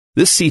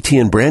This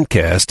CTN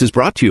Brandcast is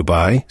brought to you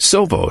by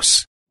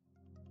Sovos.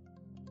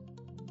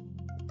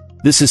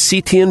 This is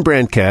CTN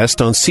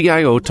Brandcast on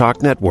CIO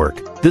Talk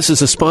Network. This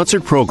is a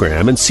sponsored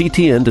program, and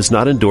CTN does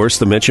not endorse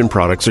the mentioned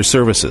products or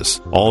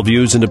services. All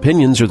views and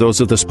opinions are those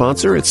of the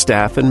sponsor, its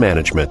staff, and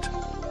management.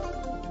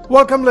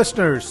 Welcome,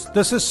 listeners.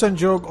 This is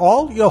Sanjog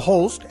Aul, your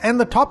host, and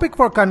the topic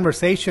for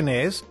conversation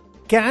is,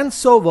 can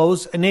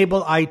Sovos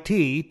enable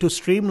IT to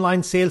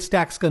streamline sales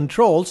tax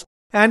controls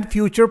and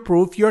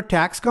future-proof your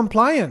tax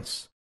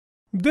compliance?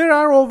 There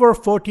are over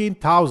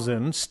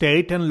 14,000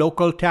 state and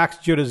local tax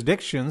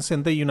jurisdictions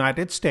in the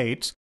United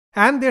States,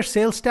 and their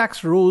sales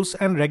tax rules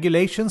and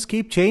regulations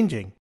keep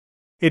changing.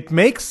 It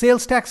makes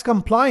sales tax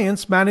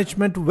compliance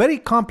management very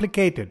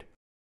complicated.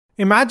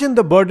 Imagine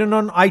the burden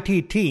on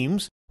IT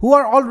teams who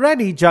are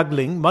already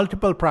juggling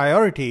multiple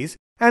priorities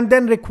and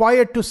then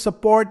required to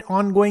support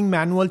ongoing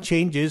manual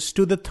changes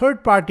to the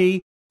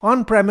third-party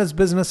on-premise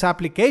business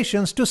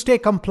applications to stay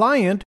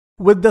compliant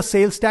with the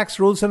sales tax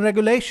rules and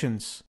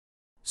regulations.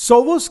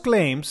 Sovos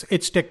claims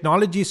its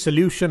technology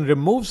solution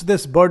removes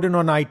this burden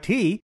on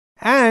IT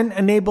and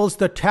enables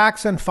the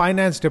tax and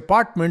finance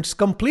departments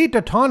complete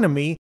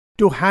autonomy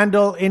to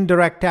handle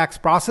indirect tax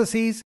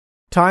processes,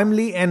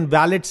 timely and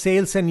valid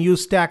sales and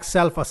use tax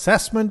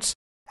self-assessments,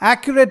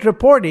 accurate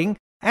reporting,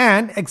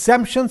 and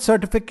exemption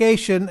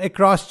certification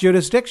across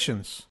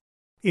jurisdictions.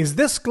 Is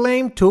this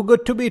claim too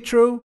good to be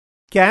true?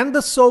 Can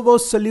the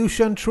Sovos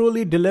solution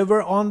truly deliver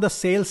on the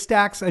sales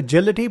tax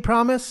agility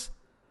promise?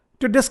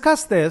 To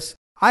discuss this,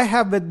 I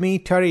have with me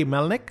Terry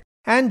Melnick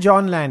and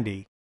John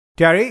Landy.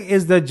 Terry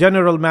is the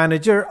General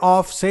Manager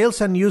of Sales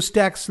and Use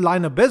Tax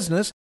line of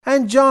business,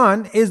 and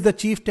John is the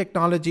Chief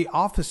Technology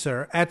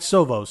Officer at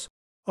Sovos,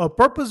 a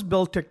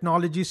purpose-built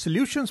technology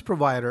solutions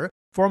provider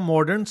for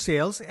modern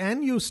sales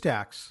and use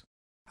tax.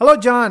 Hello,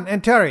 John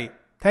and Terry.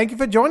 Thank you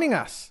for joining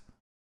us.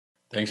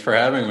 Thanks for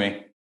having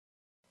me.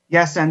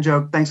 Yes,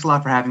 Sanjog. Thanks a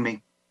lot for having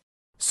me.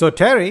 So,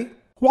 Terry,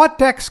 what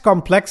tax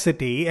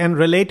complexity and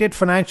related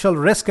financial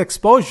risk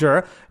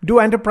exposure do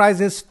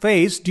enterprises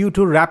face due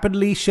to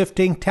rapidly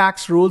shifting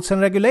tax rules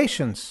and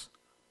regulations?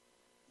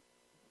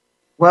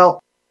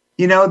 Well,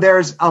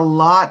 there's a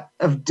lot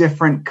of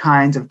different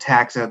kinds of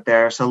tax out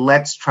there, so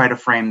let's try to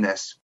frame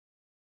this.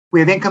 We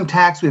have income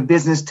tax, we have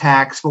business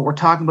tax. What we're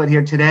talking about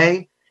here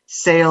today,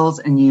 sales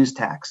and use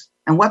tax.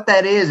 And what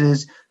that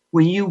is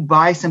when you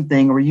buy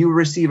something or you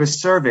receive a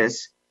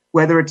service,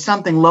 whether it's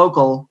something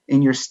local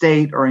in your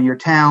state or in your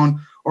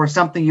town, or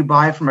something you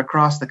buy from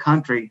across the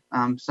country,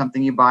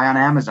 something you buy on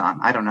Amazon,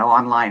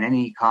 online,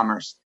 any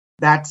e-commerce,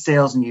 that's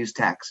sales and use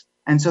tax.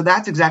 And so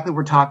that's exactly what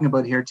we're talking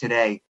about here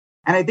today.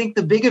 And I think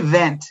the big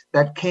event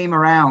that came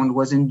around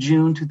was in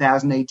June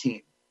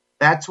 2018.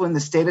 That's when the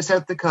state of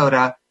South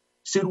Dakota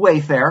sued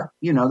Wayfair,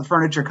 the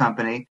furniture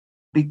company,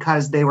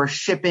 because they were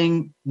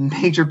shipping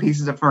major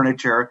pieces of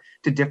furniture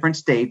to different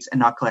states and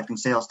not collecting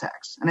sales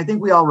tax. And I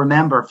think we all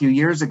remember a few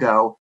years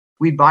ago,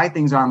 we'd buy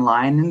things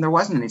online and there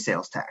wasn't any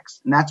sales tax.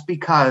 And that's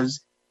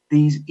because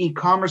these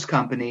e-commerce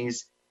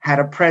companies had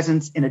a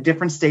presence in a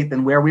different state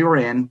than where we were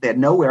in. They had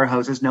no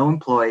warehouses, no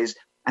employees,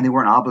 and they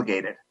weren't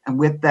obligated. And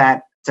with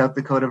that, South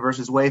Dakota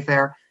versus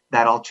Wayfair,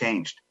 that all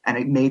changed. And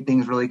it made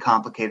things really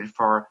complicated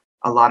for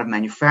a lot of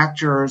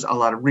manufacturers, a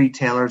lot of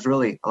retailers,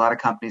 really a lot of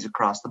companies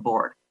across the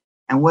board.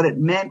 And what it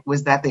meant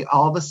was that they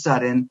all of a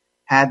sudden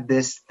had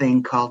this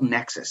thing called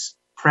nexus,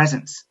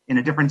 presence in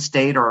a different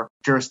state or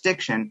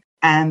jurisdiction.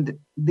 And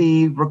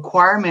the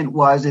requirement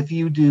was if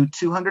you do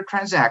 200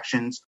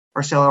 transactions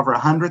or sell over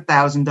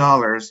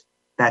 $100,000,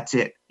 that's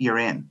it, you're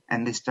in.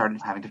 And they started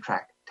having to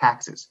track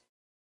taxes.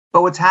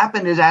 But what's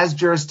happened is as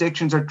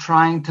jurisdictions are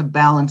trying to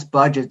balance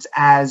budgets,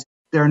 as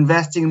they're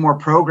investing in more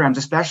programs,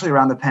 especially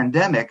around the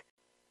pandemic,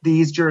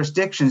 these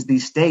jurisdictions,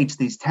 these states,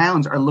 these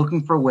towns are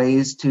looking for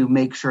ways to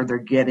make sure they're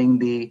getting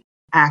the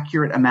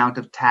accurate amount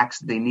of tax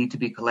they need to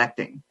be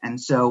collecting.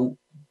 And so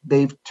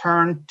they've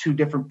turned to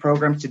different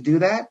programs to do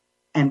that.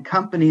 And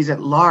companies at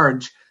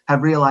large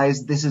have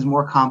realized this is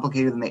more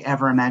complicated than they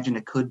ever imagined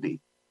it could be.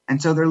 And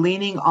so they're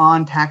leaning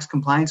on tax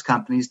compliance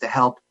companies to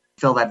help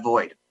fill that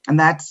void. And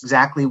that's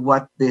exactly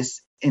what this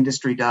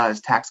industry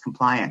does, tax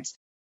compliance.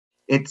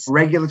 It's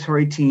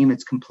regulatory team,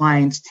 it's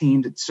compliance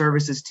teams, it's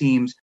services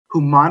teams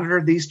who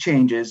monitor these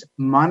changes,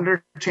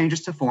 monitor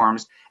changes to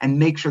forms, and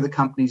make sure the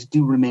companies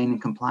do remain in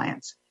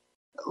compliance.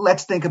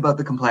 Let's think about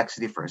the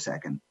complexity for a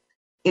second.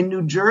 In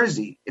New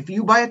Jersey, if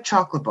you buy a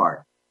chocolate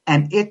bar,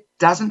 and it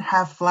doesn't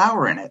have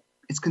flour in it,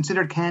 it's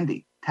considered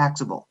candy,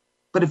 taxable.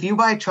 But if you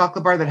buy a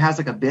chocolate bar that has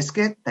like a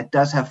biscuit that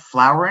does have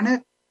flour in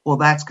it, well,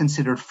 that's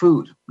considered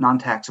food,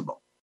 non-taxable.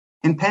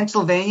 In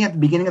Pennsylvania, at the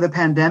beginning of the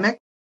pandemic,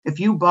 if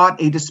you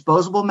bought a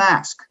disposable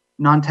mask,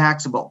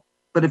 non-taxable.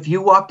 But if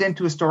you walked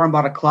into a store and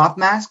bought a cloth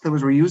mask that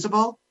was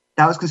reusable,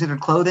 that was considered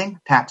clothing,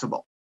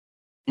 taxable.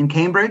 In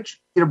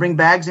Cambridge, you bring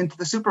bags into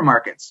the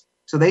supermarkets.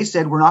 So they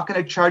said, we're not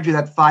going to charge you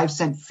that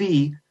 5-cent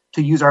fee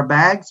to use our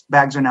bags.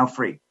 Bags are now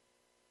free.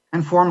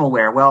 And formal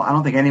wear. Well, I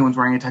don't think anyone's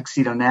wearing a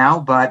tuxedo now,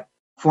 but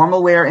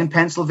formal wear in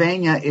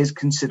Pennsylvania is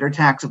considered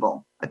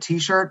taxable. A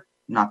t-shirt,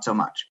 not so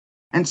much.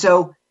 And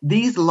so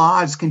These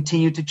laws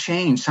continue to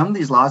change. Some of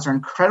these laws are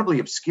incredibly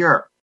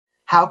obscure.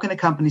 How can a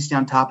company stay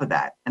on top of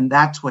that? And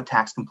that's what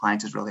tax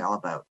compliance is really all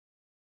about.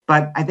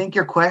 But I think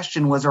your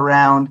question was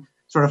around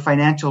sort of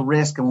financial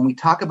risk. And when we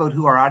talk about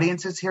who our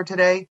audience is here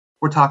today,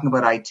 we're talking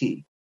about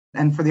IT.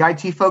 And for the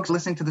IT folks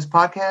listening to this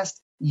podcast,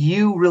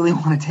 you really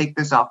want to take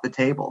this off the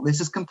table.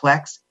 This is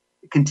complex.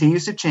 It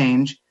continues to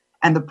change.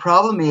 And the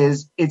problem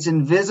is it's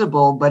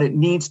invisible, but it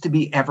needs to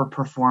be ever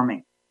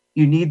performing.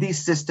 You need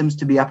these systems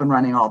to be up and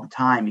running all the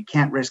time. You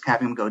can't risk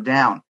having them go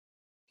down.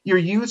 Your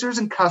users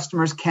and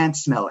customers can't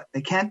smell it.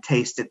 They can't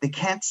taste it. They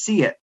can't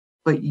see it.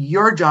 But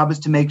your job is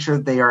to make sure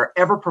that they are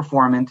ever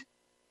performant,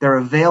 they're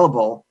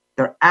available,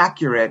 they're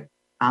accurate,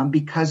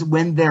 because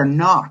when they're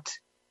not,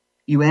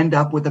 you end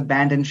up with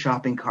abandoned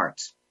shopping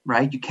carts,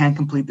 right? You can't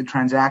complete the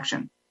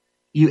transaction.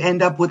 You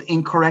end up with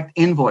incorrect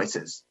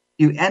invoices.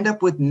 You end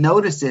up with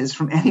notices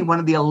from any one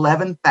of the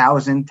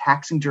 11,000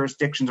 taxing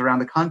jurisdictions around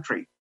the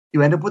country.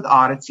 You end up with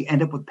audits. You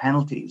end up with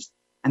penalties.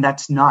 And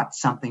that's not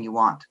something you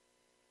want.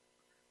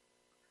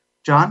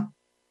 John?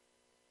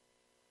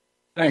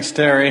 Thanks,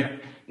 Terry.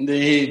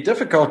 The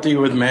difficulty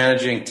with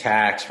managing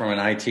tax from an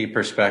IT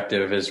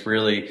perspective is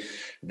really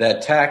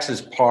that tax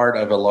is part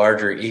of a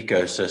larger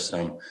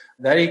ecosystem.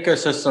 That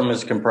ecosystem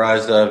is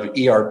comprised of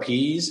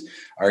ERPs,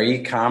 our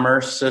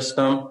e-commerce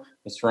system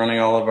that's running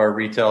all of our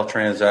retail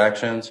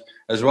transactions,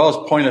 as well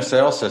as point of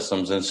sale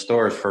systems in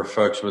stores for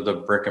folks with a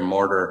brick and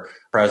mortar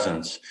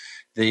presence.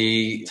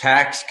 The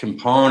tax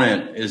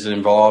component is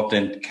involved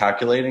in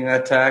calculating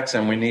that tax,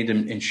 and we need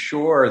to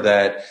ensure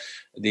that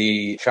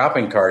the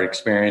shopping cart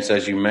experience,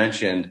 as you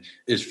mentioned,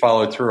 is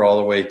followed through all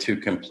the way to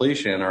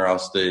completion, or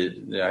else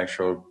the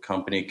actual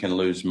company can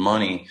lose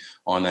money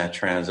on that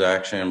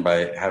transaction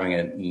by having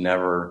it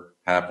never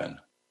happen.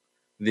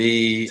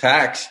 The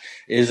tax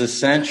is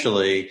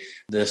essentially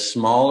the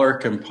smaller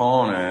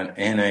component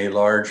in a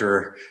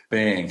larger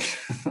being.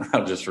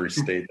 I'll just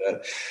restate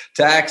that.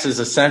 Tax is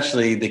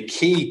essentially the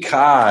key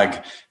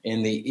cog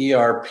in the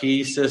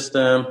ERP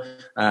system,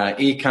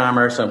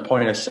 e-commerce, and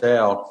point of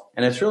sale.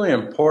 And it's really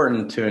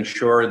important to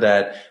ensure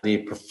that the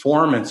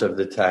performance of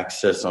the tax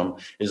system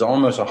is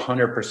almost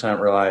 100%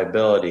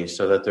 reliability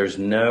so that there's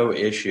no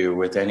issue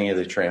with any of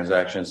the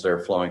transactions that are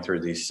flowing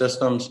through these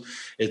systems.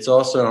 It's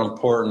also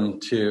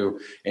important to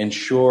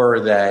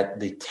ensure that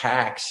the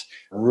tax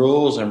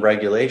rules and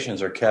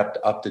regulations are kept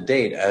up to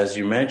date. As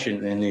you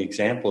mentioned in the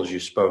examples you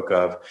spoke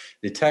of,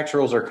 the tax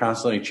rules are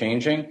constantly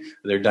changing,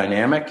 they're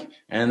dynamic,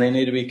 and they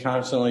need to be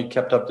constantly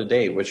kept up to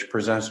date, which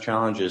presents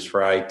challenges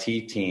for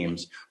IT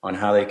teams on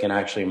how they can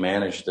actually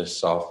manage this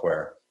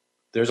software.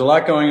 There's a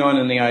lot going on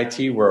in the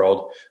IT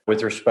world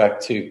with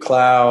respect to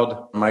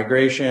cloud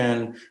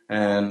migration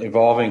and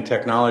evolving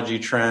technology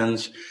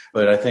trends.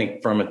 But I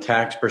think from a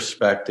tax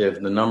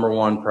perspective, the number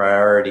one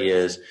priority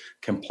is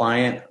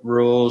compliant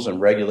rules and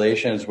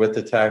regulations with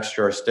the tax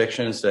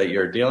jurisdictions that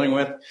you're dealing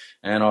with,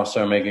 and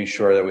also making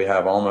sure that we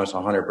have almost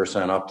 100%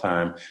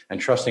 uptime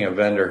and trusting a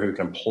vendor who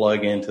can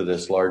plug into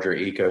this larger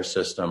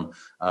ecosystem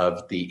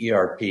of the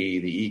ERP,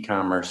 the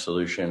e-commerce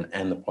solution,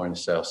 and the point of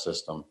sale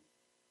system.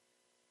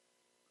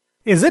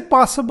 Is it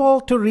possible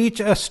to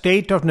reach a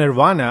state of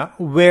nirvana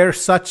where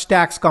such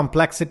tax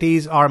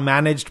complexities are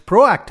managed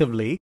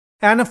proactively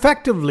and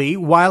effectively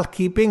while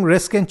keeping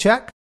risk in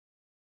check?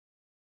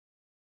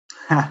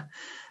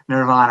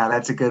 Nirvana,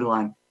 that's a good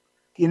one.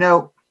 You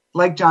know,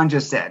 like John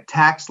just said,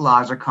 tax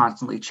laws are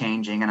constantly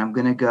changing, and I'm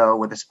going to go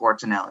with a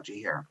sports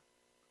analogy here.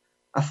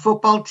 A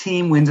football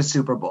team wins a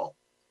Super Bowl.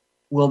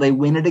 Will they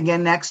win it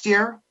again next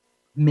year?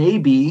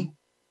 Maybe,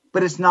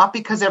 but it's not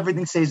because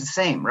everything stays the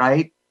same,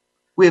 right?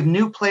 We have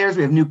new players,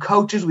 we have new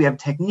coaches, we have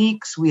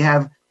techniques, we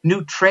have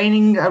new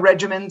training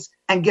regimens.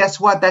 And guess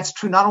what? That's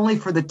true not only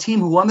for the team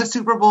who won the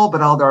Super Bowl,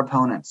 but all their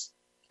opponents.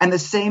 And the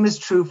same is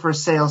true for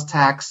sales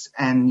tax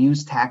and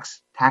use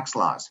tax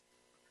laws.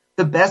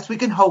 The best we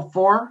can hope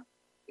for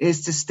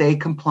is to stay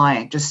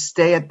compliant, just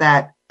stay at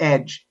that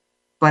edge.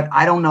 But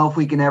I don't know if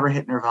we can ever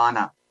hit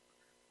nirvana.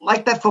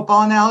 Like that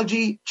football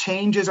analogy,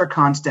 changes are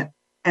constant.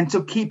 And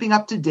so keeping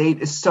up to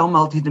date is so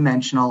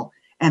multidimensional.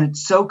 And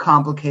it's so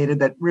complicated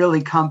that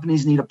really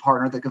companies need a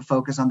partner that can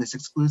focus on this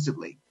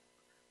exclusively.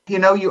 You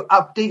know, you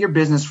update your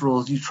business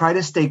rules. You try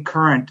to stay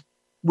current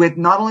with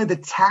not only the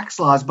tax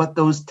laws, but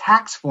those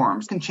tax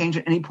forms can change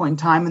at any point in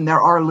time. And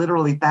there are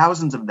literally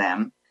thousands of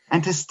them.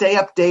 And to stay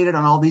updated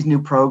on all these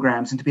new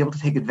programs and to be able to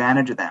take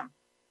advantage of them.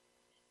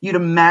 You'd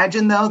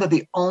imagine, though, that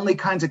the only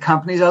kinds of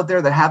companies out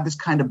there that have this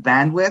kind of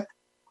bandwidth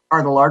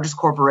are the largest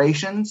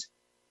corporations.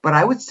 But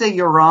I would say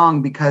you're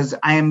wrong, because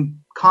I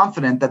am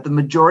confident that the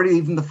majority,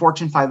 even the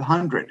Fortune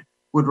 500,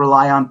 would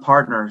rely on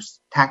partners,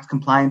 tax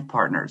compliance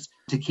partners,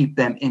 to keep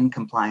them in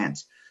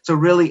compliance. So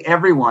really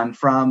everyone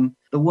from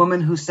the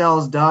woman who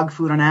sells dog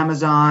food on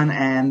Amazon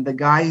and the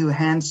guy who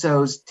hand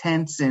sews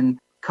tents in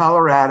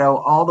Colorado,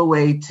 all the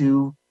way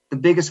to the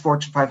biggest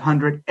Fortune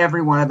 500,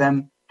 every one of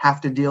them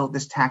have to deal with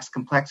this tax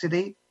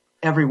complexity.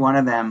 Every one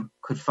of them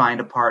could find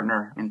a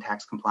partner in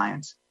tax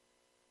compliance.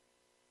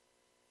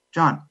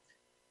 John.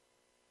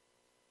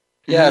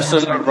 Yeah, so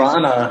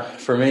Nirvana,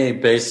 for me,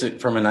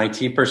 basic from an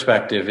IT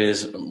perspective,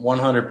 is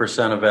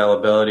 100%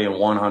 availability and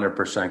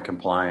 100%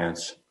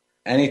 compliance.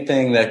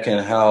 Anything that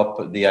can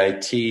help the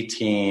IT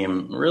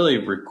team really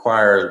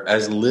require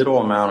as little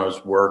amount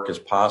of work as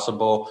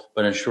possible,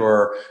 but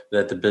ensure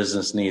that the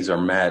business needs are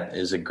met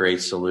is a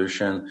great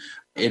solution.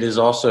 It is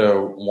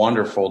also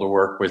wonderful to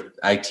work with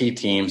IT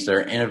teams that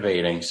are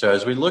innovating. So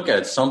as we look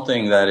at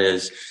something that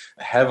is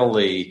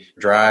heavily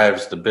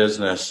drives the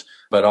business,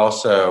 but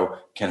also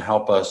can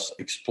help us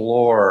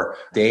explore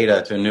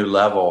data to a new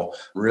level,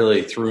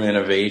 really through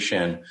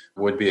innovation,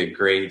 would be a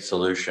great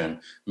solution.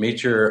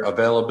 Meet your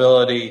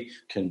availability,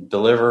 can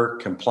deliver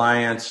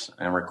compliance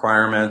and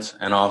requirements,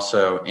 and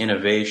also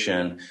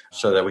innovation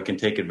so that we can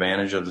take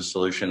advantage of the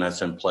solution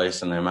that's in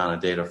place and the amount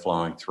of data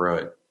flowing through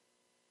it.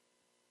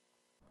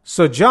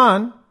 So,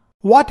 John,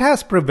 what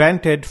has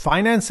prevented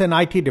finance and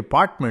IT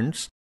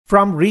departments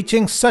from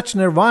reaching such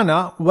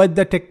nirvana with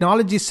the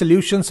technology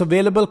solutions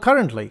available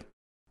currently?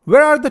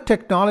 Where are the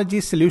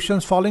technology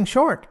solutions falling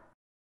short?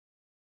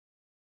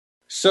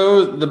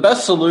 So the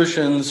best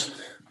solutions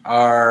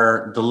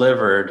are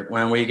delivered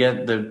when we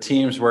get the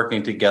teams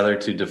working together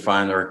to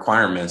define the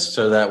requirements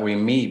so that we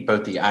meet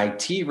both the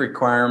IT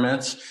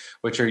requirements,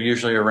 which are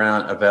usually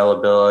around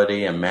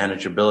availability and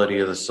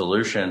manageability of the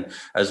solution,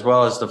 as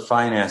well as the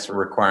finance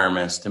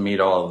requirements to meet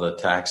all of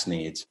the tax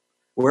needs.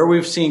 Where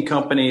we've seen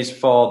companies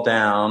fall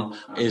down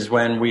is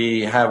when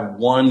we have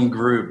one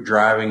group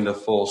driving the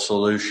full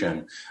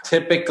solution.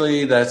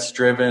 Typically, that's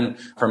driven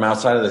from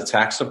outside of the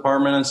tax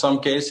department in some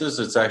cases.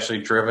 It's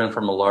actually driven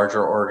from a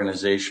larger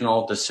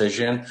organizational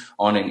decision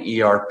on an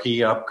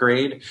ERP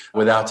upgrade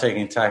without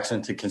taking tax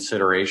into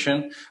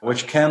consideration,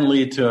 which can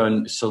lead to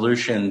a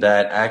solution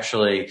that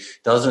actually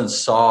doesn't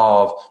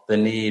solve the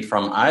need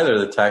from either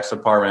the tax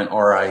department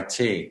or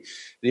IT.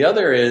 The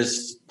other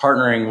is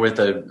partnering with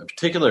a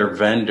particular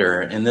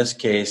vendor, in this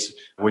case,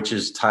 which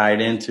is tied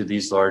into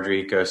these larger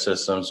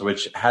ecosystems,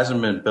 which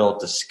hasn't been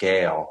built to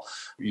scale.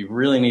 You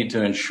really need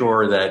to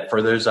ensure that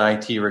for those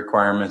IT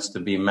requirements to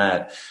be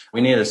met,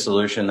 we need a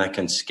solution that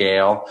can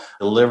scale,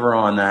 deliver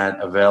on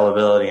that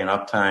availability and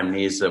uptime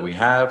needs that we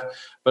have,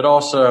 but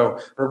also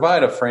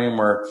provide a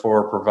framework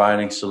for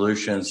providing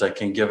solutions that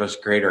can give us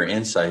greater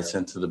insights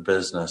into the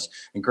business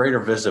and greater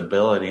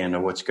visibility into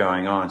what's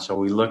going on. So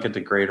we look at the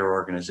greater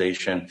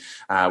organization.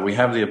 We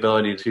have the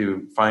ability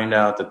to find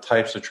out the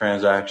types of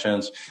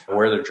transactions,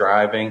 where they're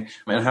driving,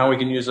 and how we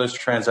can use those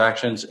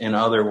transactions in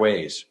other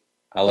ways.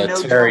 I'll let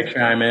Terry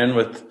chime in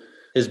with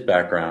his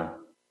background.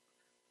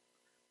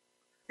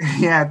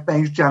 Yeah,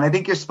 thanks, John. I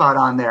think you're spot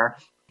on there.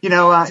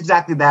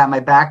 Exactly that. My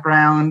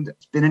background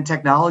has been in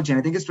technology, and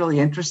I think it's really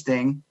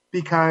interesting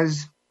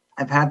because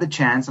I've had the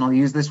chance, and I'll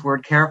use this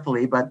word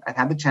carefully, but I've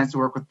had the chance to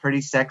work with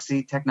pretty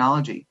sexy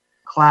technology,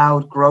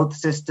 cloud, growth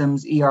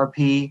systems,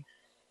 ERP.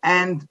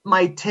 And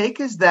my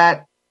take is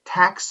that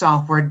tax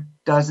software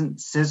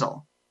doesn't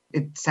sizzle.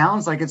 It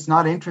sounds like it's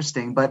not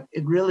interesting, but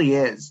it really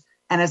is.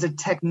 And as a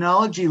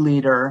technology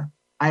leader,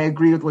 I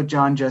agree with what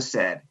John just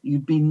said.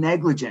 You'd be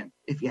negligent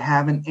if you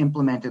haven't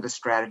implemented a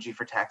strategy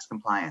for tax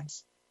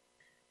compliance.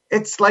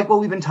 It's like what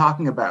we've been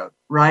talking about,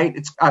 right?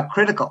 It's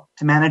critical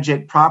to manage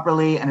it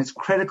properly, and it's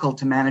critical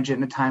to manage it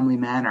in a timely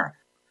manner.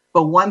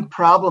 But one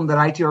problem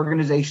that IT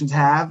organizations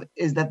have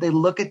is that they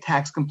look at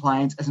tax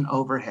compliance as an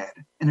overhead,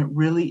 and it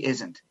really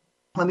isn't.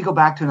 Let me go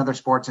back to another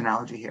sports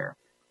analogy here.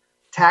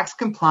 Tax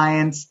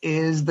compliance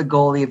is the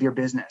goalie of your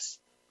business.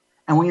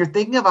 And when you're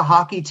thinking of a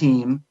hockey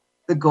team,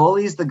 the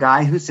goalie is the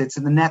guy who sits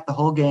in the net the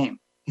whole game.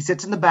 He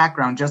sits in the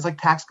background, just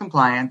like tax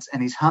compliance,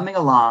 and he's humming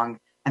along,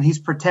 and he's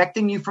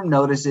protecting you from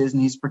notices,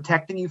 and he's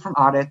protecting you from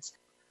audits,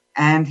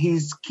 and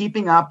he's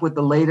keeping up with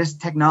the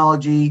latest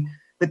technology,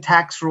 the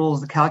tax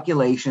rules, the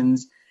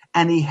calculations,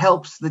 and he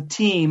helps the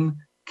team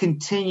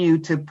continue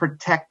to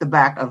protect the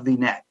back of the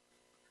net.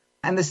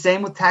 And the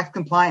same with tax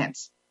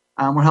compliance.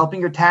 We're helping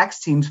your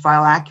tax teams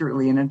file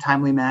accurately in a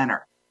timely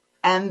manner.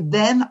 And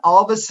then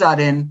all of a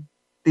sudden,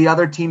 the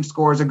other team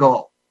scores a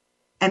goal.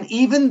 And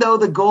even though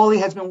the goalie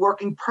has been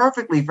working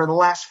perfectly for the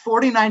last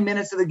 49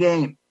 minutes of the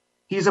game,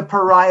 he's a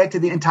pariah to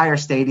the entire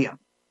stadium.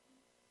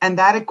 And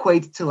that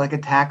equates to like a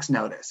tax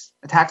notice.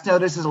 A tax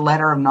notice is a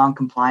letter of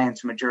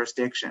non-compliance from a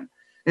jurisdiction.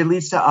 It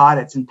leads to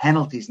audits and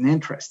penalties and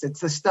interest.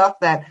 It's the stuff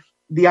that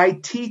the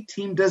IT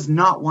team does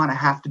not want to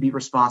have to be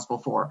responsible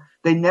for.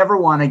 They never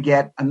want to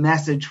get a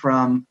message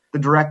from the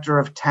director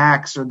of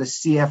tax or the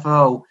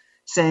CFO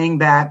saying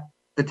that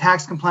the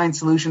tax compliance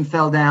solution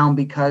fell down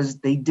because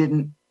they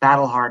didn't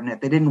battle harden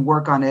it. They didn't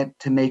work on it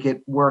to make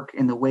it work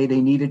in the way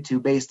they needed to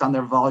based on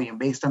their volume,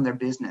 based on their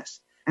business.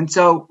 And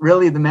so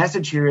really the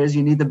message here is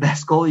you need the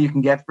best goal you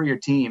can get for your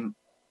team.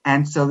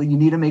 And so you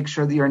need to make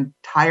sure that your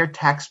entire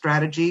tax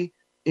strategy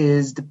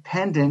is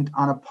dependent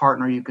on a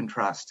partner you can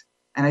trust.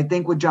 And I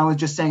think what John was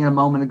just saying a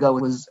moment ago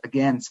was,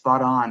 again,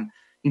 spot on.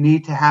 You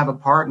need to have a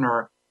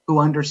partner who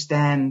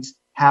understands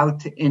how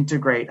to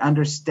integrate,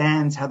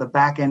 understands how the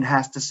back end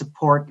has to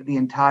support the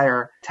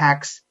entire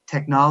tax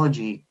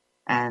technology.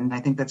 And I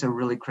think that's a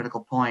really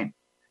critical point.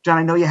 John,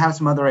 I know you have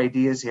some other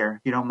ideas here,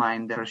 if you don't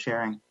mind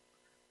sharing.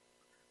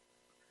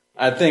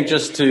 I think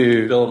just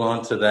to build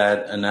on to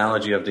that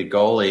analogy of the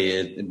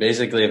goalie,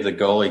 basically if the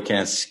goalie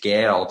can't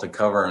scale to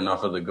cover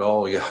enough of the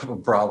goal, you have a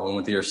problem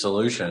with your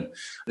solution.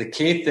 The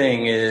key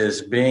thing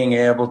is being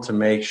able to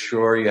make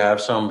sure you have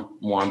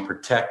someone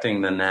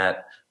protecting the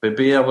net, but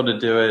be able to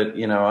do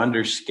it,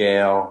 under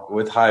scale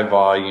with high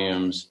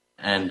volumes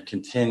and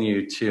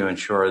continue to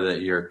ensure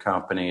that your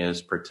company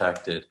is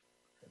protected.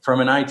 From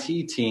an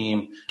IT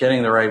team,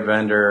 getting the right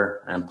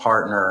vendor and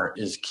partner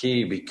is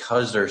key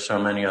because there's so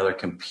many other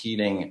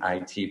competing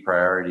IT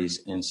priorities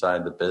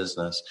inside the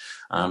business.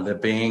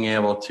 That being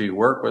able to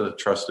work with a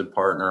trusted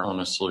partner on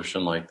a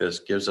solution like this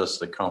gives us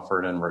the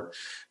comfort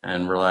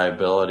and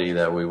reliability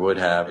that we would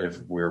have if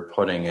we were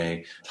putting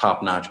a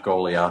top-notch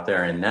goalie out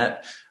there in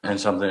net, and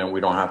something that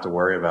we don't have to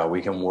worry about.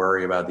 We can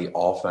worry about the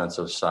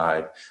offensive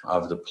side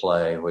of the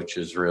play, which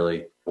is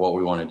really what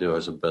we want to do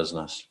as a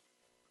business.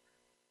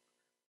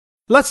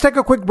 Let's take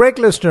a quick break,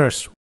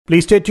 listeners.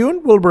 Please stay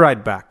tuned. We'll be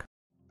right back.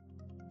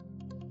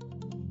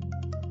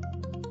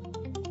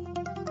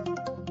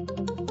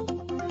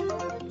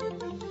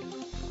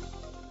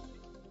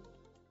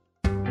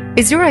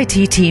 Is your IT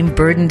team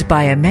burdened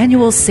by a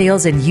manual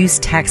sales and use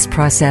tax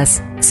process?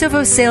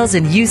 Sovos Sales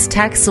and Use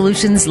Tax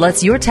Solutions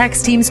lets your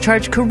tax teams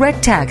charge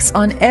correct tax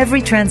on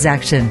every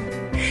transaction.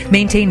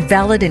 Maintain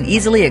valid and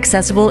easily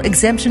accessible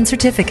exemption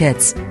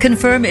certificates.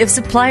 Confirm if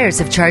suppliers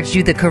have charged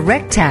you the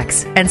correct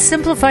tax and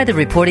simplify the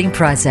reporting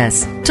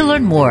process. To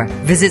learn more,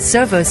 visit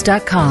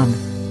Sovos.com.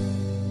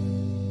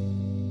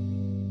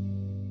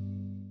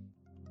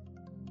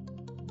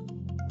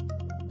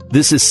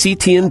 This is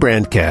CTN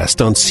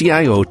Brandcast on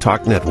CIO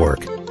Talk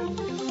Network.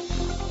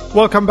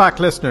 Welcome back,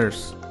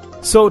 listeners.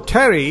 So,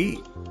 Terry,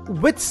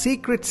 which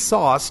secret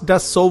sauce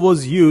does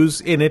Sovos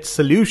use in its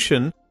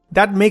solution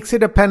that makes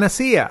it a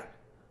panacea?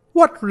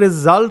 What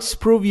results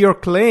prove your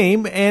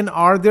claim, and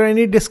are there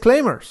any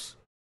disclaimers?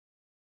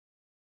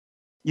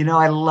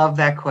 I love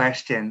that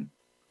question,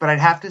 but I'd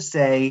have to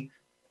say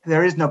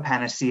there is no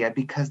panacea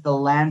because the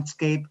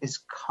landscape is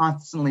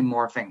constantly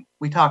morphing.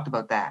 We talked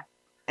about that.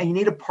 And you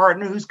need a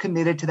partner who's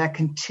committed to that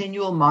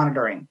continual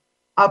monitoring,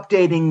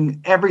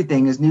 updating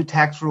everything as new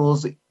tax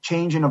rules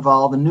change and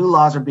evolve and new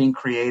laws are being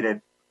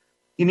created.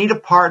 You need a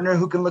partner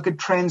who can look at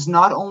trends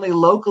not only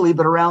locally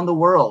but around the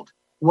world.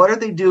 What are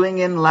they doing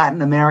in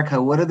Latin America?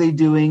 What are they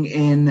doing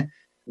in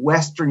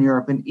Western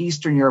Europe and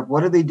Eastern Europe?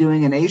 What are they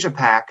doing in Asia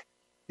Pac?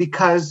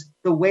 Because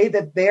the way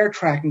that they're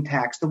tracking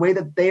tax, the way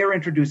that they are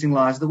introducing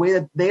laws, the way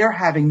that they are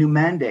having new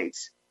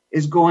mandates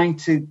is going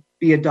to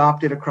be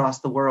adopted across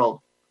the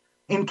world.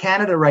 In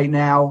Canada right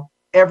now,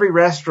 every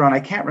restaurant, I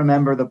can't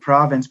remember the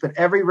province, but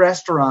every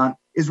restaurant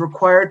is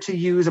required to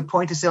use a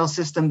point-of-sale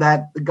system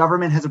that the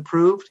government has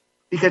approved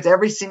because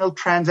every single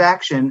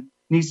transaction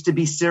needs to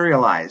be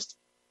serialized.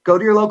 Go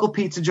to your local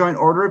pizza joint,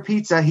 order a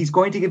pizza. He's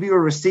going to give you a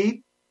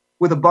receipt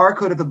with a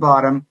barcode at the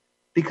bottom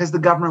because the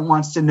government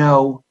wants to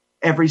know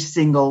every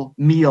single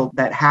meal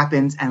that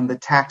happens and the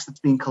tax that's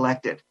being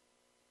collected.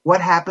 What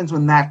happens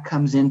when that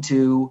comes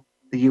into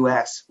the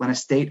US, when a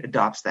state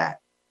adopts that?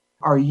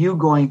 Are you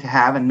going to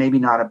have, and maybe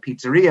not a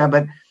pizzeria,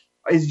 but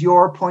is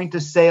your point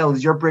of sale,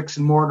 is your bricks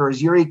and mortar,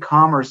 is your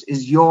e-commerce,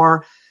 is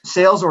your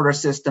sales order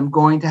system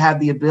going to have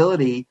the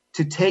ability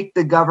to take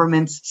the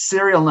government's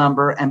serial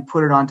number and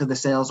put it onto the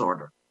sales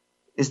order?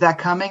 Is that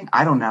coming?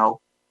 I don't know.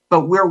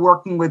 But we're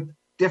working with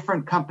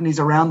different companies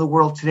around the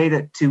world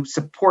today to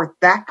support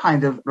that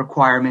kind of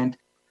requirement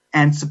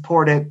and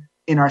support it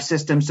in our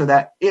system so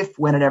that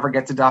when it ever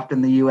gets adopted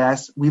in the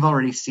US, we've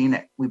already seen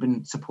it. We've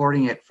been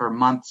supporting it for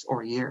months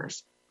or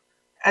years.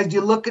 As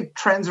you look at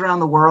trends around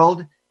the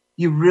world,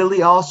 you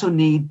really also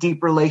need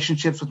deep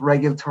relationships with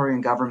regulatory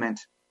and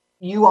government.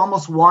 You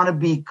almost want to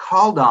be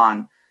called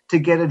on to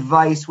get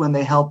advice when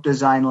they help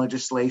design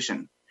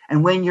legislation.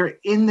 And when you're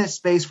in this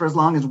space for as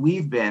long as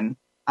we've been,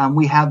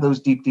 we have those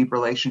deep, deep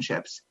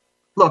relationships.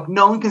 Look,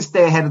 no one can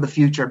stay ahead of the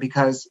future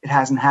because it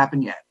hasn't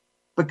happened yet.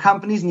 But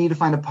companies need to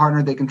find a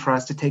partner they can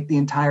trust to take the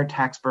entire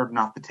tax burden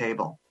off the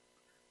table.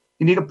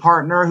 You need a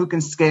partner who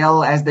can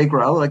scale as they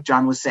grow, like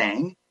John was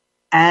saying.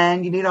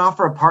 And you need to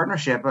offer a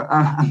partnership,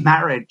 a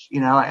marriage.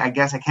 I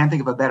guess I can't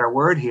think of a better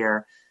word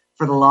here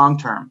for the long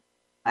term.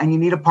 And you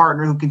need a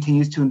partner who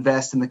continues to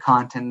invest in the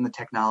content and the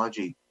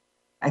technology.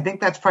 I think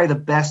that's probably the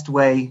best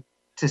way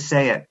to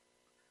say it.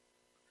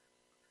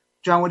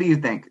 John, what do you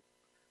think?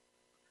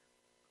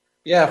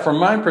 Yeah, from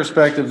my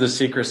perspective, the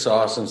secret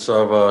sauce in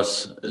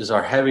Sovos is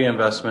our heavy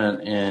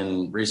investment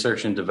in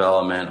research and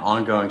development,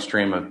 ongoing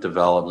stream of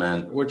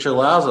development, which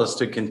allows us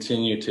to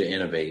continue to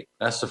innovate.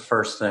 That's the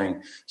first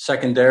thing.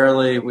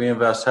 Secondarily, we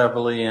invest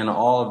heavily in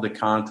all of the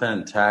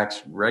content,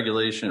 tax,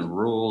 regulation,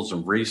 rules,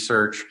 and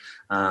research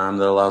that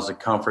allows the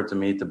comfort to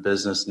meet the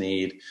business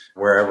need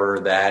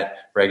wherever that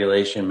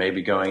regulation may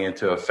be going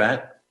into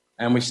effect.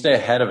 And we stay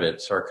ahead of it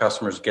so our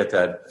customers get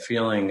that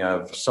feeling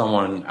of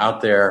someone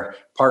out there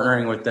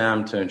partnering with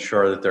them to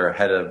ensure that they're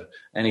ahead of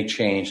any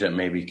change that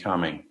may be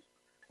coming.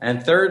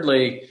 And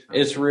thirdly,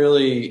 it's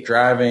really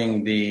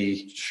driving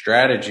the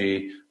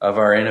strategy of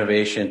our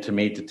innovation to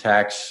meet the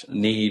tax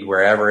need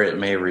wherever it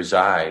may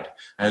reside.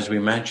 As we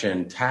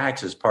mentioned,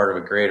 tax is part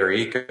of a greater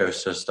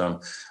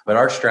ecosystem, but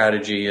our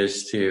strategy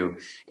is to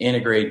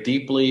integrate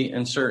deeply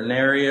in certain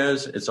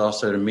areas. It's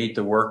also to meet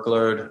the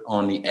workload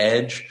on the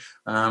edge,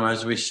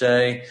 as we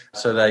say,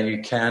 so that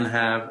you can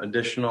have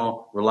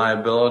additional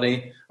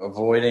reliability,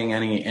 avoiding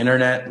any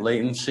internet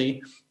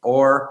latency,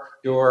 or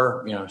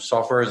your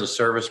software as a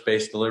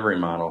service-based delivery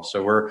model.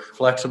 So we're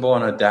flexible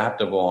and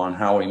adaptable on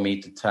how we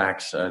meet the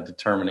tax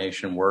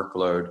determination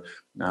workload,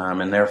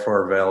 and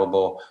therefore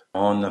available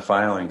on the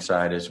filing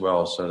side as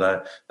well. So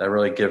that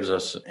really gives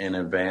us an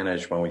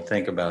advantage when we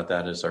think about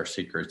that as our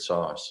secret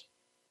sauce.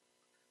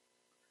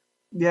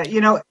 Yeah,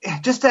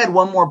 just to add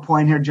one more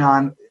point here,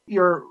 John,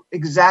 you're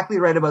exactly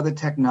right about the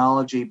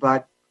technology,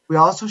 but we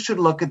also should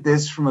look at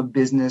this from a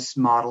business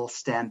model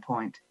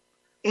standpoint.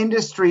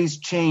 Industries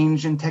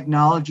change and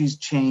technologies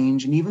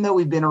change. And even though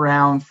we've been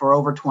around for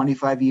over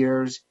 25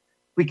 years,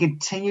 we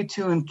continue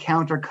to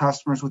encounter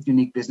customers with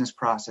unique business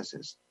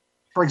processes.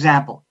 For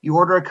example, you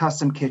order a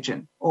custom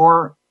kitchen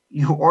or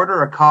you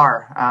order a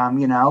car,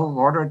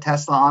 order a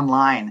Tesla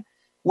online.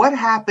 What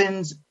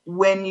happens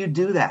when you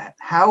do that?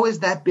 How is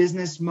that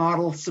business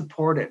model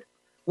supported?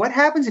 What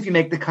happens if you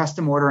make the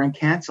custom order and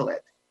cancel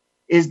it?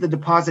 Is the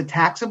deposit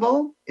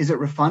taxable? Is it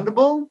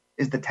refundable?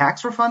 Is the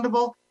tax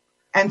refundable?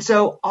 And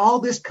so all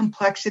this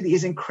complexity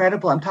is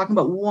incredible. I'm talking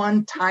about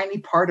one tiny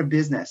part of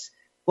business.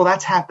 Well,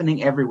 that's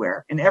happening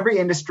everywhere, in every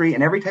industry,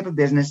 in every type of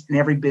business, in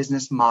every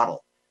business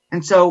model.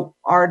 And so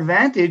our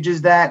advantage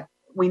is that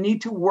we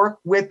need to work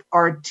with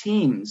our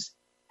teams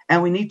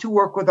and we need to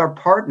work with our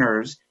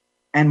partners.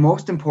 And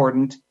most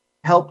important,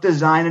 help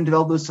design and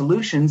develop those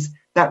solutions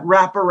that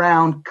wrap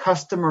around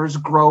customers'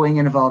 growing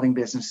and evolving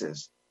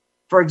businesses.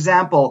 For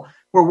example,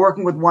 we're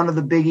working with one of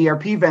the big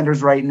ERP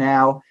vendors right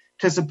now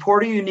to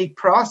support a unique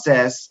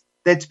process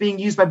that's being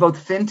used by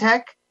both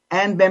fintech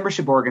and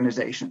membership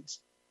organizations.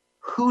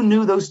 Who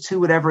knew those two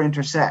would ever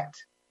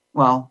intersect?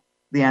 Well,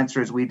 the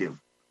answer is we do.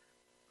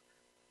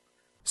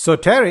 So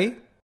Terry,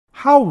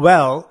 how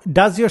well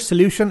does your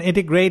solution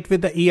integrate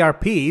with the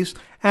ERPs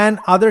and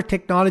other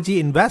technology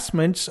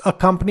investments a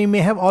company may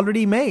have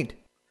already made?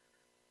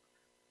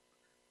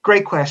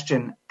 Great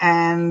question.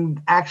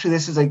 And actually,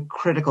 this is a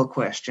critical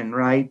question,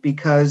 right?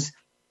 Because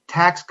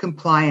tax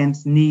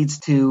compliance needs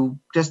to,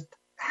 just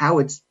how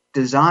it's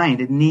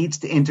designed, it needs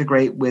to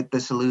integrate with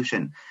the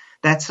solution.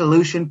 That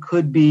solution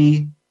could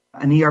be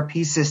an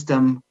ERP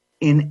system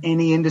in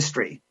any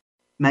industry,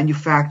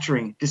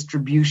 manufacturing,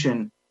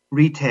 distribution,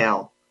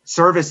 retail,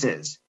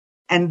 services.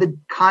 And the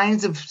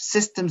kinds of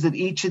systems that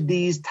each of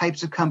these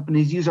types of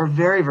companies use are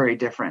very, very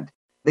different.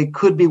 They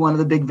could be one of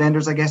the big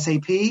vendors like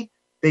SAP.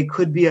 They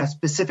could be a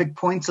specific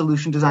point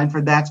solution designed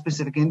for that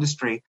specific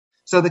industry.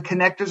 So the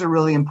connectors are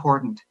really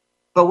important.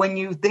 But when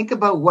you think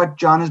about what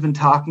John has been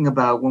talking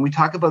about, when we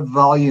talk about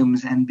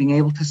volumes and being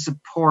able to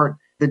support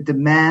the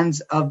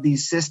demands of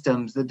these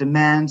systems, the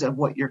demands of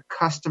what your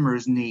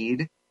customers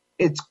need,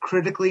 it's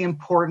critically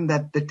important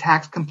that the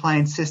tax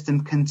compliance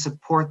system can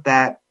support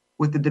that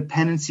with the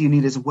dependency you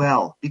need as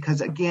well. Because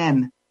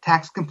again,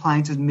 tax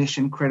compliance is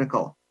mission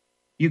critical.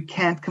 You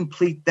can't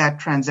complete that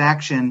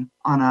transaction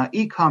on an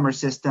e-commerce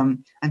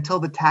system until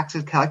the tax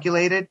is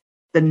calculated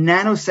the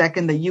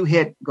nanosecond that you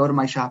hit go to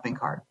my shopping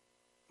cart.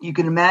 You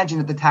can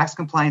imagine if the tax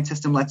compliance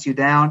system lets you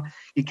down,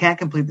 you can't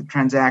complete the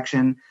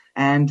transaction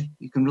and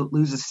you can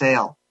lose a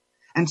sale.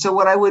 And so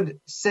what I would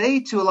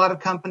say to a lot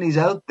of companies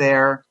out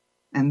there,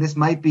 and this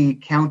might be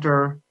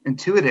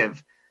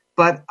counterintuitive,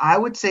 but I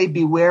would say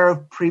beware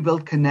of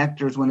pre-built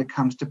connectors when it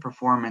comes to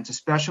performance,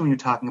 especially when you're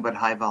talking about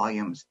high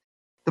volumes.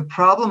 The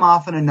problem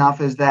often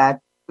enough is that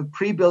the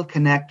pre-built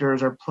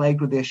connectors are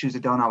plagued with issues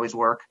that don't always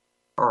work,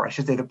 or I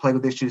should say they're plagued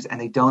with issues and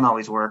they don't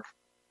always work.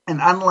 And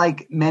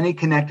unlike many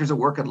connectors that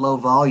work at low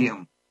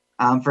volume,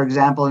 for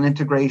example, an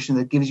integration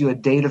that gives you a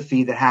data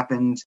feed that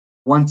happens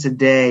once a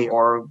day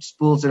or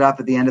spools it up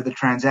at the end of the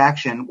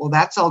transaction, well,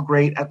 that's all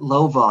great at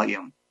low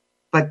volume.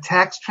 But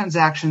tax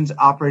transactions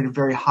operate at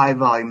very high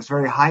volumes,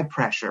 very high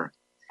pressure,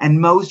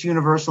 and most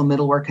universal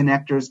middleware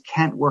connectors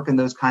can't work in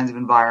those kinds of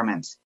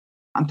environments.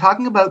 I'm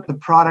talking about the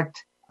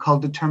product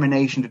called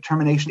determination.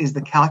 Determination is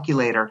the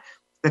calculator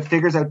that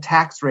figures out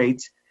tax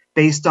rates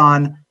based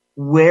on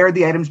where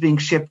the item's being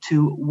shipped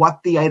to,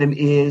 what the item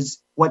is,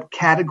 what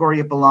category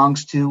it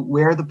belongs to,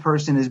 where the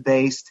person is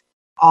based.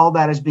 All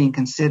that is being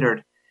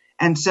considered.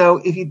 And so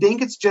if you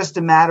think it's just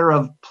a matter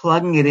of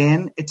plugging it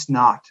in, it's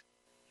not.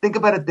 Think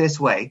about it this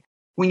way.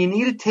 When you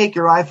need to take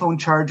your iPhone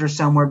charger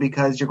somewhere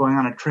because you're going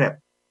on a trip,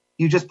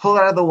 you just pull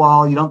it out of the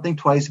wall, you don't think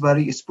twice about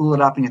it, you spool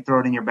it up and you throw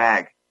it in your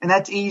bag. And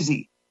that's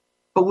easy.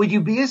 But would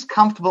you be as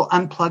comfortable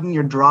unplugging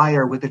your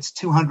dryer with its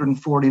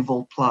 240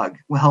 volt plug?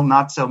 Well,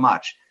 not so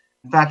much.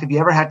 In fact, if you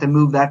ever had to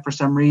move that for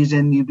some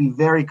reason, you'd be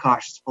very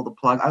cautious to pull the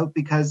plug out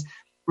because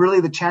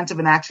really the chance of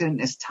an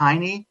accident is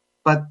tiny,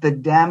 but the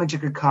damage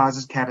it could cause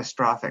is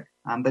catastrophic.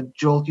 The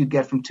jolt you'd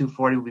get from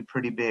 240 would be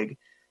pretty big.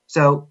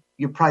 So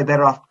you're probably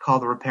better off to call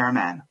the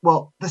repairman.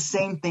 Well, the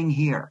same thing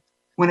here.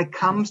 When it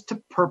comes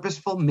to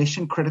purposeful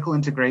mission critical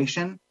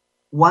integration,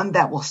 one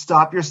that will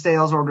stop your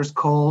sales orders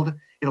cold,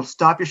 it'll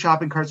stop your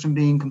shopping carts from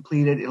being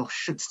completed, it'll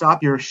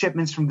stop your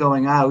shipments from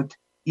going out.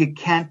 You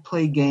can't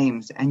play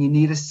games, and you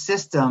need a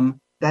system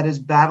that is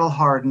battle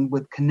hardened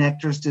with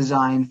connectors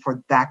designed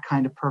for that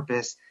kind of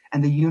purpose,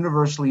 and the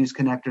universal use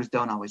connectors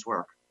don't always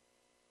work.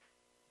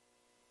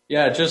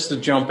 Yeah, just to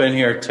jump in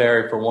here,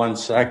 Terry, for 1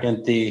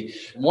 second, the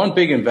one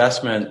big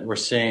investment we're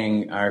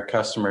seeing our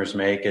customers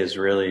make is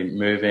really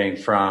moving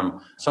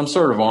from some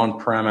sort of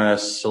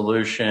on-premise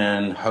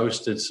solution,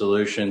 hosted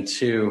solution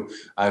to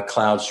a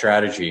cloud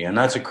strategy. And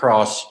that's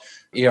across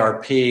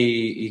ERP,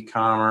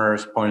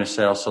 e-commerce, point of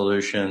sale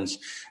solutions.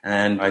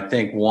 And I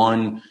think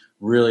one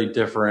really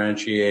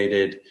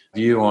differentiated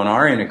view on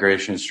our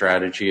integration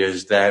strategy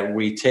is that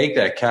we take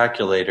that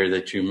calculator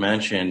that you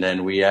mentioned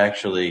and we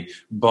actually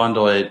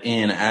bundle it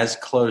in as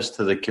close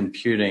to the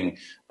computing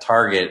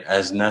target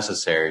as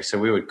necessary. So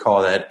we would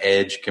call that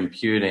edge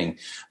computing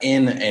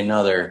in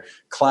another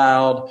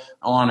cloud,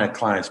 on a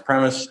client's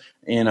premise,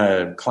 in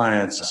a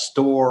client's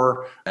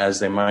store, as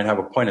they might have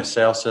a point of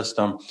sale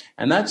system.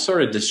 And that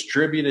sort of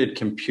distributed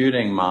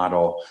computing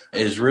model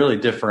is really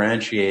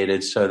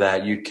differentiated so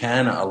that you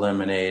can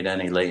eliminate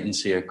any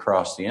latency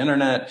across the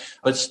internet,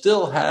 but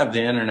still have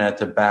the internet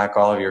to back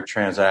all of your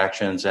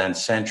transactions and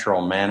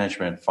central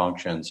management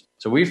functions.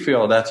 So we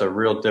feel that's a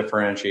real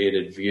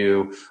differentiated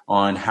view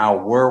on how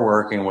we're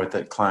working with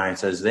the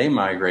clients as they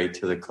migrate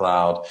to the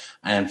cloud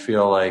and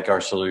feel like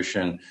our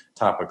solution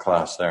top of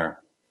class there.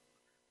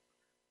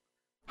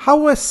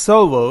 How is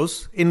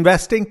Sovos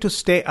investing to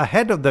stay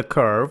ahead of the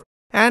curve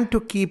and to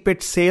keep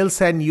its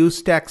sales and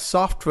use tax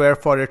software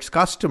for its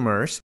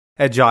customers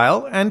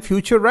agile and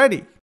future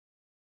ready?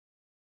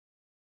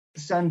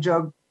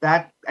 Sanjog,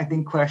 that I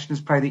think question is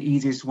probably the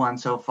easiest one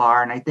so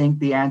far. And I think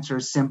the answer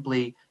is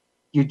simply,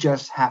 you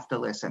just have to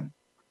listen.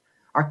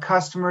 Our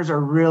customers are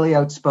really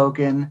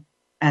outspoken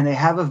and they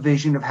have a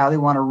vision of how they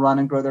want to run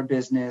and grow their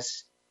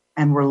business.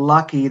 And we're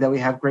lucky that we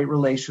have great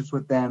relationships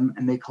with them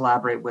and they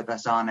collaborate with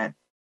us on it.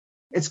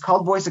 It's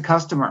called Voice of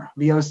Customer,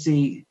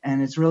 VOC,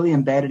 and it's really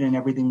embedded in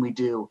everything we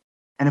do.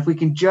 And if we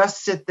can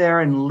just sit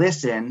there and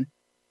listen,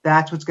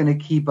 that's what's going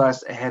to keep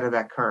us ahead of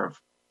that curve.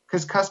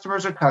 Because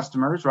customers are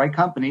customers, right?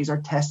 Companies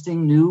are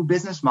testing new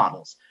business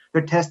models.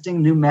 They're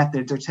testing new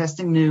methods. They're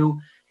testing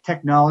new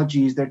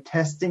technologies. They're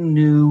testing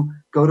new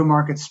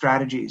go-to-market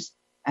strategies.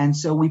 And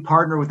so we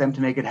partner with them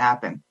to make it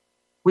happen.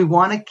 We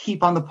want to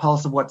keep on the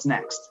pulse of what's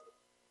next.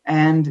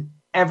 And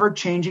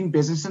ever-changing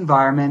business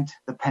environment,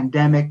 the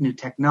pandemic, new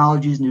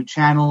technologies, new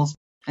channels.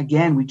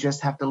 Again, we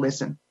just have to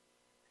listen.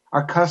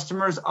 Our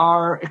customers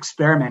are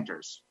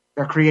experimenters.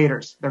 They're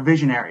creators. They're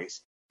visionaries.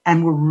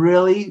 And we're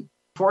really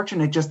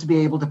fortunate just to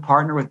be able to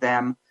partner with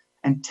them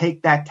and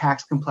take that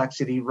tax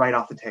complexity right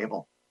off the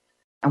table.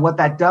 And what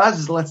that does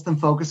is lets them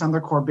focus on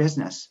their core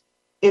business.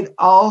 It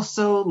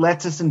also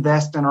lets us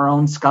invest in our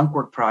own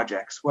skunkwork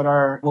projects,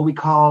 what we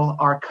call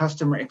our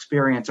customer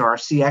experience or our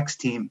CX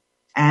team.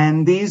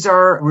 And these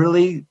are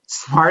really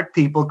smart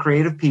people,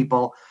 creative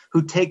people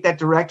who take that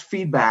direct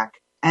feedback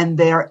and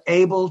they are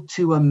able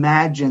to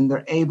imagine,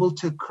 they're able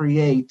to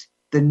create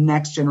the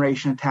next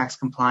generation of tax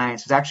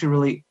compliance. It's actually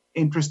really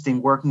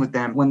interesting working with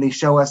them when they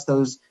show us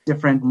those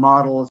different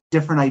models,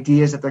 different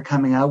ideas that they're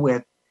coming out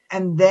with.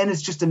 And then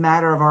it's just a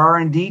matter of our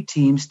R&D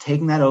teams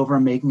taking that over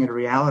and making it a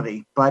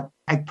reality. But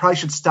I probably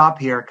should stop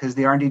here because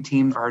the R&D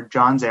teams are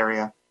John's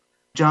area.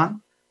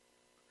 John?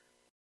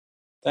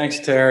 Thanks,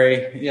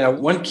 Terry. Yeah,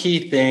 one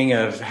key thing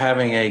of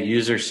having a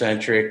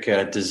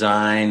user-centric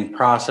design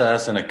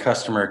process and a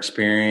customer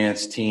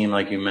experience team,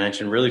 like you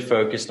mentioned, really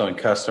focused on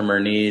customer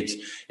needs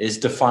is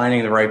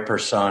defining the right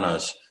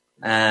personas.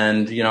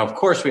 And, of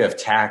course, we have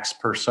tax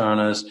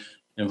personas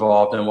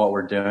involved in what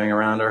we're doing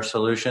around our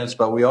solutions,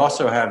 but we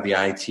also have the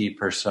IT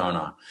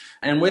persona.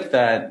 And with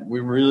that, we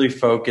really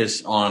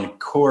focus on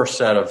core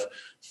set of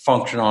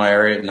functional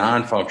area,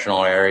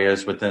 non-functional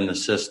areas within the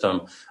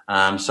system,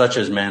 such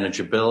as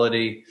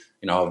manageability,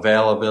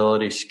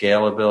 availability,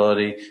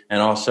 scalability, and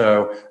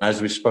also,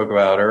 as we spoke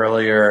about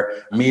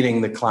earlier,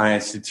 meeting the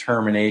client's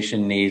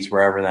determination needs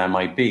wherever that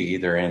might be,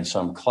 either in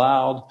some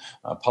cloud,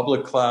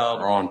 public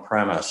cloud, or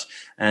on-premise.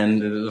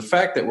 And the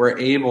fact that we're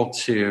able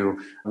to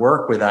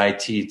work with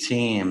IT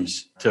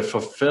teams to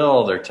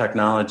fulfill their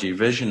technology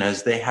vision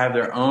as they have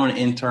their own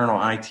internal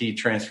IT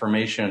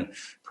transformation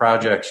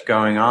projects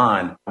going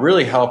on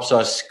really helps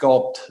us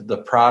sculpt the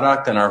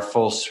product and our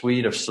full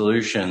suite of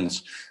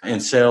solutions in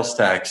sales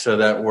tax so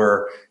that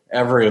we're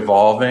ever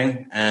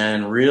evolving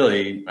and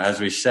really,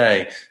 as we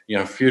say,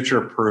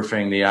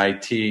 future-proofing the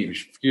IT,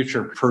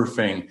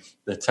 future-proofing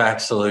the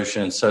tax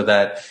solution so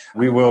that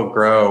we will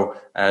grow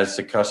as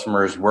the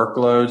customers'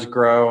 workloads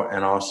grow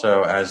and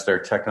also as their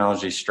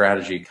technology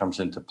strategy comes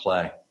into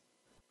play.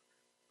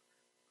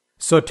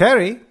 So,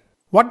 Terry,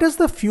 what does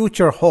the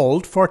future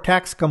hold for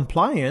tax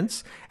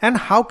compliance, and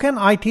how can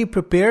IT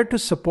prepare to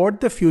support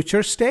the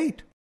future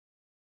state?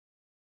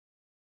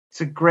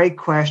 It's a great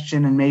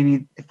question. And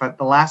maybe if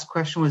the last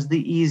question was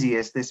the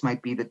easiest, this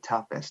might be the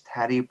toughest.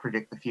 How do you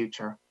predict the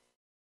future?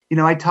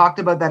 I talked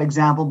about that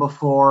example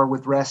before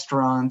with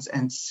restaurants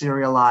and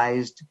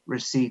serialized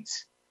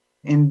receipts.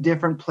 In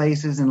different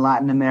places in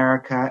Latin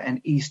America and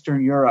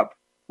Eastern Europe,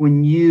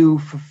 when you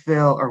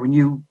fulfill or when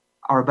you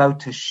are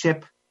about to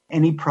ship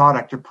any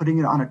product or putting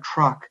it on a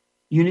truck,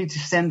 you need to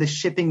send the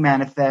shipping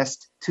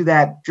manifest to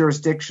that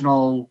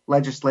jurisdictional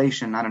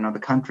legislation, the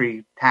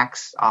country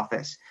tax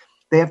office.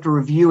 They have to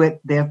review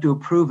it, they have to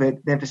approve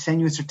it, they have to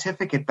send you a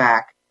certificate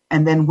back.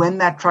 And then when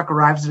that truck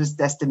arrives at its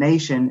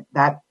destination,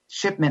 that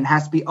shipment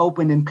has to be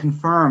opened and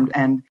confirmed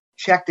and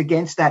checked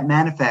against that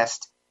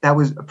manifest that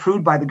was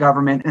approved by the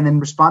government and then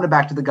responded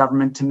back to the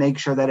government to make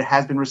sure that it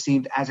has been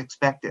received as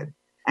expected.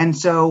 And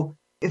so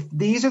if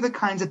these are the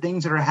kinds of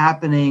things that are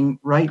happening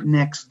right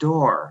next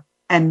door,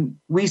 and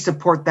we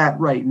support that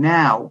right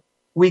now,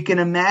 we can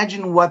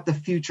imagine what the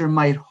future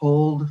might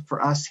hold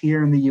for us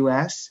here in the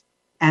US,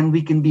 and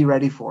we can be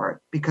ready for it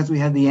because we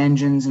have the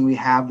engines and we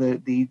have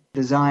the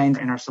designs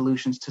and our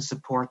solutions to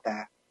support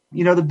that.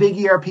 The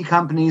big ERP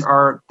companies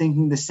are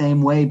thinking the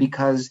same way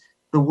because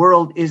the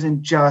world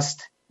isn't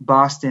just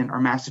Boston or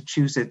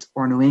Massachusetts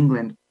or New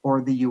England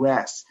or the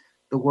US.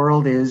 The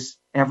world is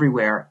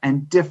everywhere,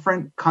 and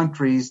different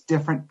countries,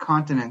 different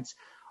continents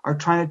are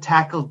trying to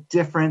tackle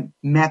different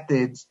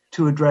methods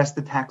to address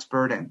the tax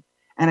burden.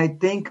 And I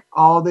think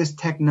all this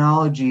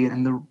technology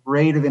and the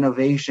rate of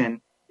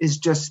innovation is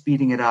just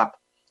speeding it up.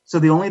 So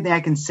the only thing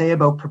I can say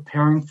about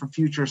preparing for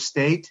future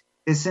state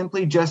is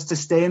simply just to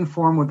stay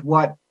informed with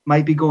what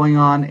might be going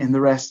on in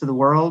the rest of the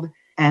world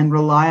and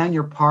rely on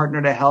your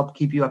partner to help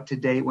keep you up to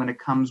date when it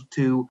comes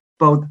to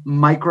both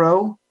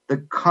micro, the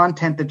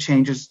content that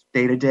changes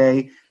day to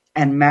day,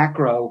 and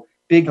macro,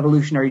 big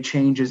evolutionary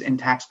changes in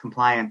tax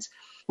compliance.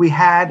 We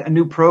had a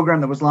new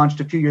program that was launched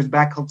a few years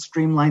back called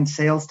Streamline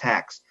Sales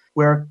Tax,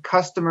 where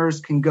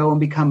customers can go and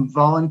become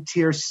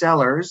volunteer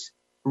sellers,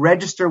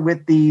 register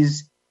with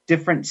these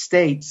different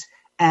states,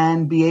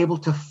 and be able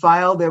to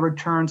file their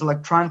returns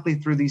electronically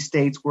through these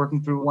states,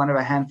 working through one of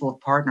a handful of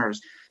partners.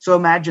 So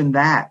imagine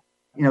that,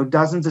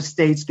 dozens of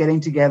states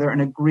getting together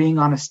and agreeing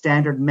on a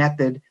standard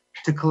method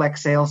to collect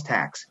sales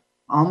tax.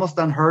 Almost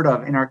unheard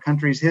of in our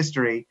country's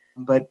history,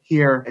 but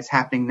here it's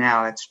happening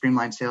now at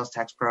Streamline Sales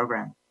Tax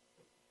Program.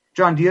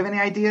 John, do you have any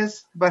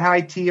ideas about how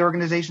IT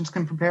organizations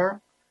can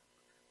prepare?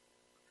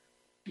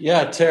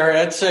 Yeah, Terry,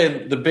 I'd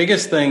say the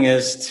biggest thing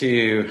is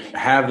to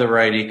have the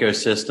right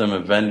ecosystem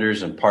of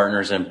vendors and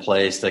partners in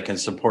place that can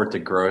support the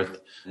growth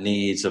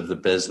needs of the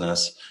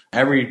business.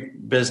 Every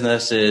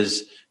business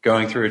is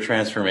going through a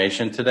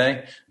transformation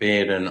today, be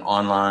it an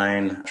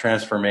online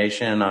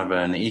transformation of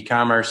an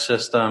e-commerce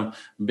system,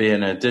 be it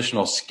an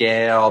additional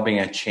scale, being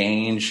a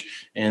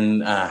change in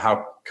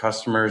how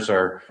customers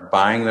are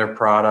buying their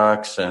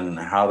products and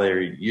how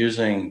they're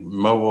using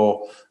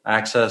mobile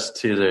access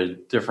to the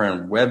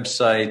different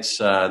websites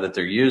that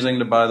they're using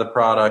to buy the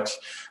products.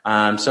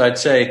 So I'd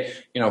say,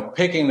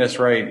 picking this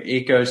right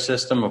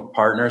ecosystem of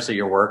partners that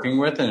you're working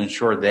with and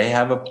ensure they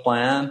have a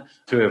plan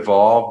to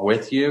evolve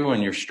with you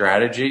and your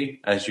strategy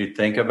as you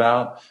think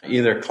about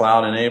either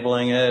cloud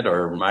enabling it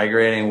or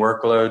migrating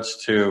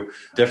workloads to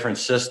different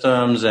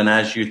systems. And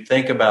as you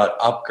think about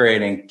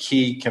upgrading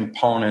key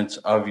components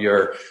of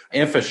your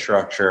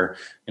infrastructure,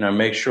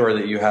 make sure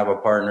that you have a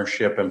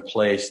partnership in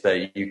place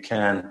that you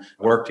can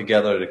work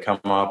together to come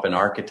up and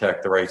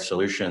architect the right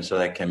solution so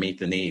that can meet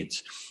the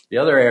needs. The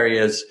other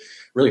area is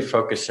really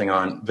focusing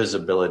on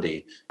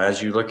visibility.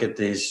 As you look at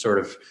these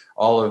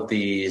all of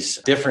these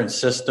different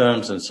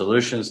systems and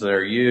solutions that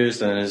are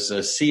used, and as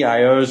a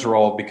CIO's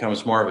role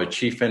becomes more of a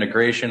chief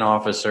integration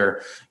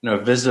officer,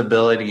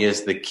 visibility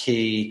is the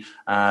key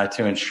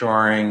to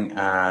ensuring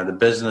the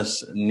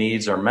business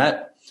needs are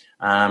met.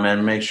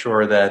 And make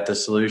sure that the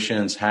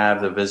solutions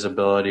have the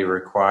visibility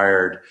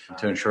required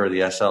to ensure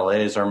the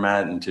SLAs are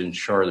met and to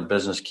ensure the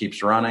business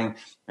keeps running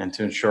and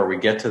to ensure we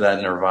get to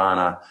that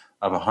nirvana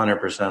of 100%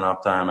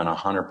 uptime and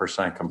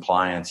 100%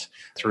 compliance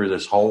through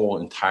this whole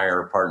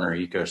entire partner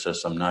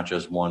ecosystem, not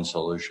just one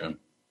solution.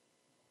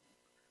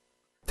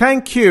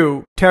 Thank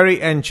you,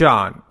 Terry and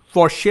John,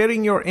 for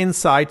sharing your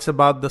insights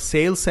about the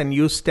sales and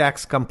use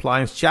tax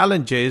compliance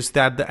challenges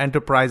that the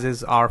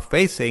enterprises are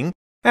facing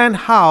and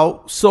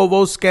how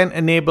Sovos can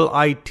enable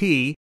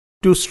IT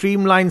to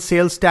streamline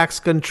sales tax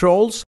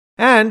controls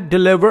and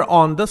deliver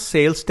on the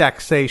sales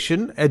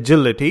taxation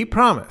agility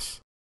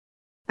promise.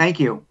 Thank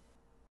you.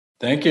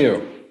 Thank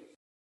you.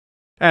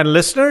 And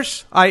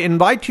listeners, I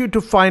invite you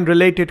to find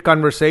related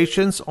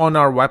conversations on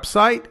our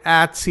website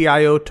at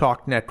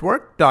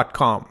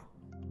ciotalknetwork.com.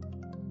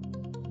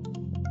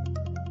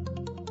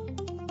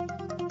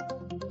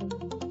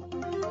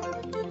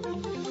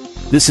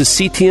 This is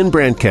CTN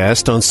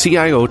Brandcast on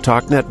CIO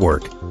Talk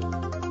Network.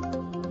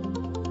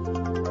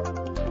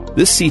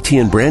 This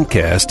CTN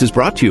Brandcast is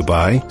brought to you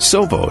by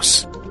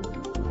Sovos.